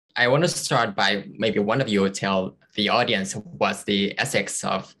I want to start by maybe one of you tell the audience what the Essex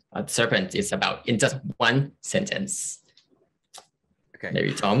of Serpent is about in just one sentence. Okay.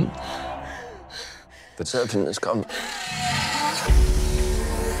 Maybe Tom. The serpent has come.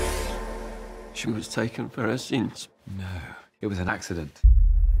 She was taken for her sins. No, it was an accident.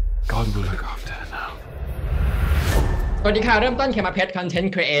 God will look after her now. สวัสดีค่ะเริ่มต้นเขมะเพชรคอนเทน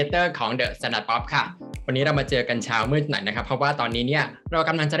ต์ครีเอเตอร์ของเดอะสแตนดาร์ดป๊อปค่ะวันนี้เรามาเจอกันเช้ามืดหน่อยนะครับเพราะว่าตอนนี้เนี่ยเรา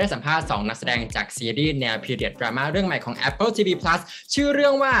กำลังจะได้สัมภาษณ์2นักแสดงจากซีรีส์แนวพีเรียดดราม่าเรื่องใหม่ของ Apple TV Plus ชื่อเรื่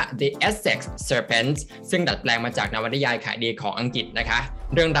องว่า The Essex Serpent ซึ่งดัดแปลงมาจากนวนิยายขายดีของอังกฤษนะคะ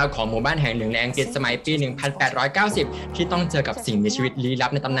เรื่องราวของหมู่บ้านแห่งหนึ่งในอังกฤษสมัยปี 1890 ที่ต้องเจอกับสิ่งมีชีวิตลี้ลั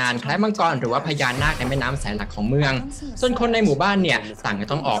บในตำนานคล้ายมังกรหรือว่าพญานาคในแม่น้ำสายหลักของเมืองส่วนคนในหมู่บ้านเนี่ยต่างก็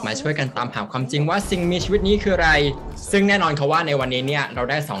ต้องออกมาช่วยกันตามหาความจริงว่าสิ่งมีชีวิตนี้คืออะไรซึ่งแน่นอนเขาว่าในวันนี้เนี่ยเรา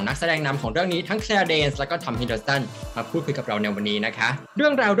ได้2นักแสดงนำของเรื่องนี้ทั้งแคลร์เดนส์และก็ทอมฮิดเดิลสตันมาพูดคุยกับเราในวันนี้นะคะเรื่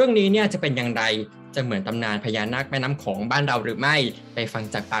องราวเรื่องนี้เนี่ยจะเป็นอย่างไรจะเหมือนตำนานพญานาคแม่น้ำโขงบ้านเราหรือไม่ไปฟัง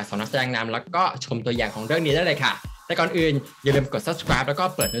จากปาก2นักแสดงนำแล้วก็ชมตัวอย่างของเรื่องนี้ได้เลยค่ะแต่ก่อนอื่นอย่าลืมกด subscribe แล้วก็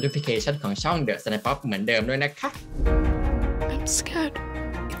เปิด notification ของช่อง The Sniper Pop เหมือนเดิมด้วยนะคะ I'm scared.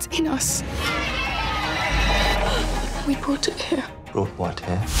 It's in us. We brought it here. Brought what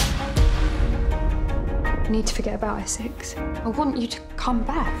here? We need to forget about Essex. I want you to come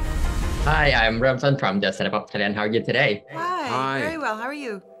back. Hi, I'm Ramson from The Sniper Pop Thailand. How are you today? Hi. Very well. How are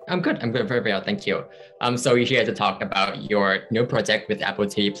you? I'm good. I'm good. Very well. Thank you. So we're here to talk about your new project with Apple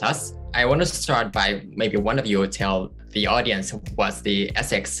TV Plus. I want to start by maybe one of you tell the audience what the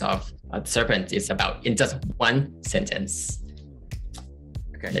Essex of Serpent is about in just one sentence.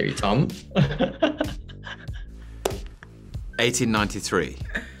 Okay. Maybe Tom. 1893.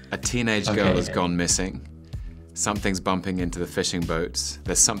 A teenage girl has gone missing. Something's bumping into the fishing boats.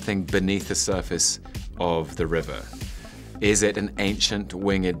 There's something beneath the surface of the river. Is it an ancient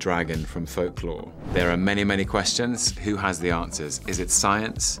winged dragon from folklore? There are many, many questions. Who has the answers? Is it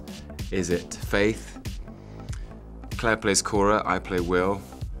science? Is it faith? Claire plays Cora, I play Will.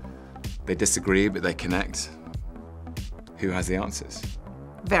 They disagree, but they connect. Who has the answers?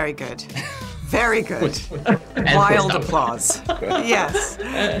 Very good. Very good. Wild applause. Yes.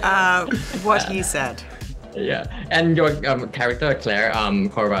 What he said. Yeah. And your character, Claire,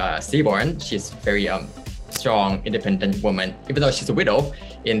 Cora Seaborn, she's very strong, independent woman, even though she's a widow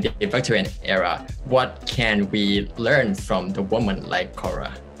in the Victorian era. What can we learn from the woman like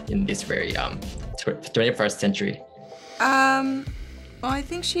Cora in this very 21st century? Well, I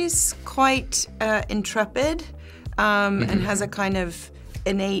think she's quite intrepid and has a kind of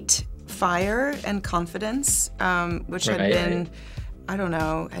innate fire and confidence, which had been, I don't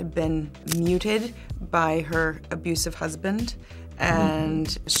know, had been muted by her abusive husband.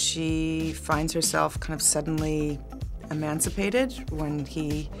 And she finds herself kind of suddenly emancipated when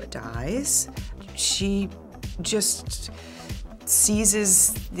he dies. She just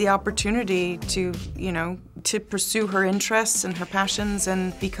seizes the opportunity to, to pursue her interests and her passions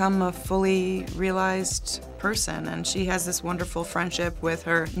and become a fully realized person. And she has this wonderful friendship with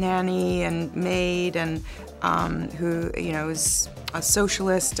her nanny and maid and who, is a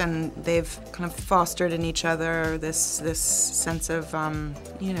socialist, and they've kind of fostered in each other this sense of,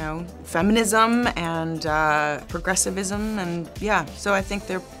 feminism and progressivism, and yeah. So I think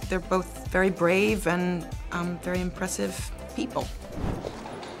they're both very brave and very impressive people.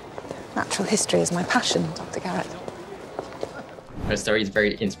 Natural history is my passion, Dr. Garrett. Her story is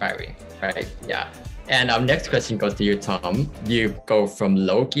very inspiring, right? Yeah. And next question goes to you, Tom. You go from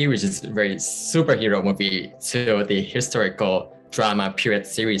Loki, which is a very superhero movie, to the historical drama period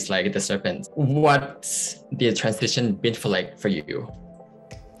series like The Serpent. What's the transition been for you?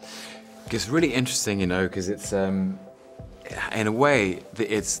 It's really interesting, because it's in a way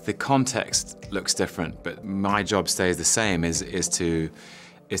the context looks different, but my job stays the same. Is to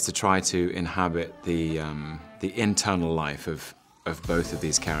try to inhabit the internal life of both of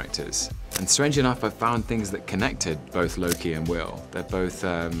these characters. And strangely enough, I found things that connected both Loki and Will. They're both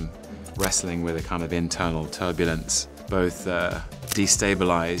wrestling with a kind of internal turbulence, both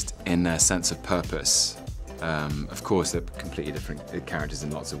destabilized in their sense of purpose. Of course, they're completely different characters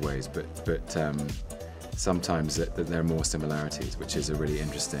in lots of ways, but sometimes there are more similarities, which is a really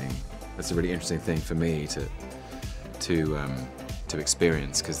interesting thing for me to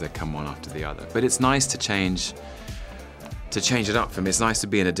experience, because they come one after the other. But it's nice to change it up for me. It's nice to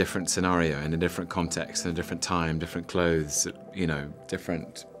be in a different scenario, in a different context, in a different time, different clothes,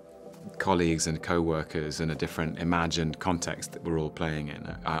 different colleagues and co-workers, in a different imagined context that we're all playing in.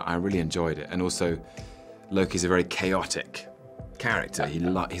 I really enjoyed it. And also, Loki's a very chaotic character. He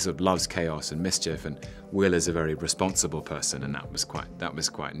sort of loves chaos and mischief, and Will is a very responsible person, and that was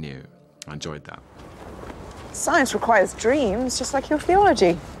quite new. I enjoyed that. Science requires dreams, just like your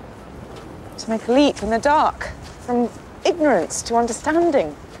theology. To make a leap in the dark, from ignorance to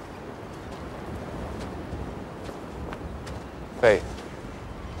understanding. Faith.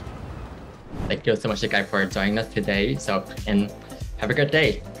 Thank you so much, guys, for joining us today. And have a good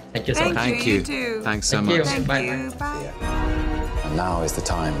day. Thank you so much. Thank you. Thanks so much. Thank Bye. you. Bye. And now is the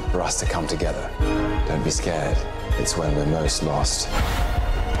time for us to come together. Don't be scared. It's when we're most lost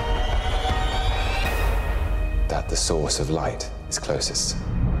that the source of light is closest.